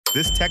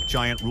This tech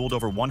giant ruled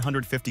over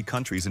 150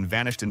 countries and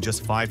vanished in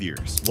just 5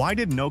 years. Why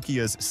did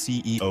Nokia's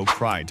CEO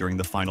cry during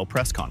the final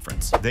press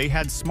conference? They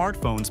had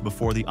smartphones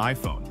before the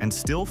iPhone and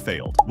still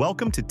failed.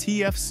 Welcome to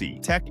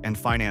TFC, Tech and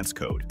Finance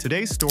Code.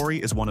 Today's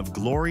story is one of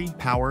glory,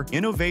 power,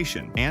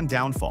 innovation, and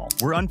downfall.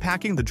 We're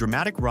unpacking the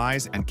dramatic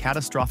rise and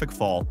catastrophic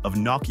fall of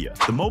Nokia,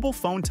 the mobile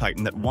phone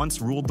titan that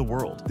once ruled the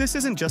world. This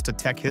isn't just a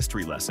tech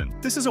history lesson.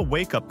 This is a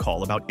wake-up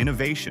call about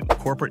innovation,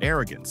 corporate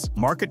arrogance,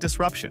 market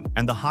disruption,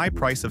 and the high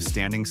price of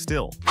standing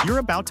still. You're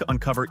about to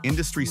uncover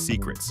industry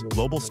secrets,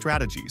 global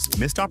strategies,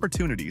 missed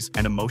opportunities,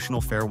 and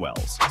emotional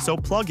farewells. So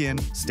plug in,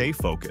 stay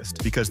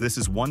focused, because this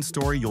is one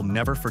story you'll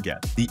never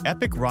forget. The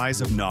epic rise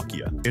of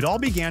Nokia. It all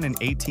began in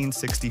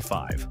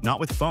 1865, not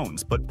with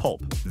phones, but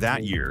pulp.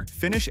 That year,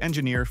 Finnish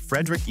engineer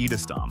Fredrik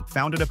Edestam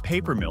founded a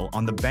paper mill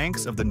on the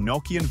banks of the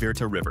Nokian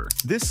Virta River.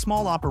 This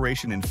small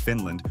operation in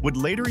Finland would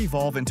later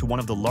evolve into one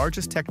of the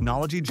largest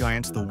technology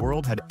giants the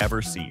world had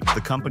ever seen.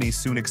 The company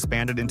soon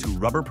expanded into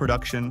rubber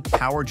production,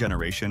 power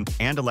generation,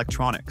 and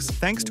electronics,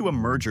 thanks to a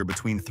merger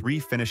between 3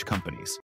 Finnish companies.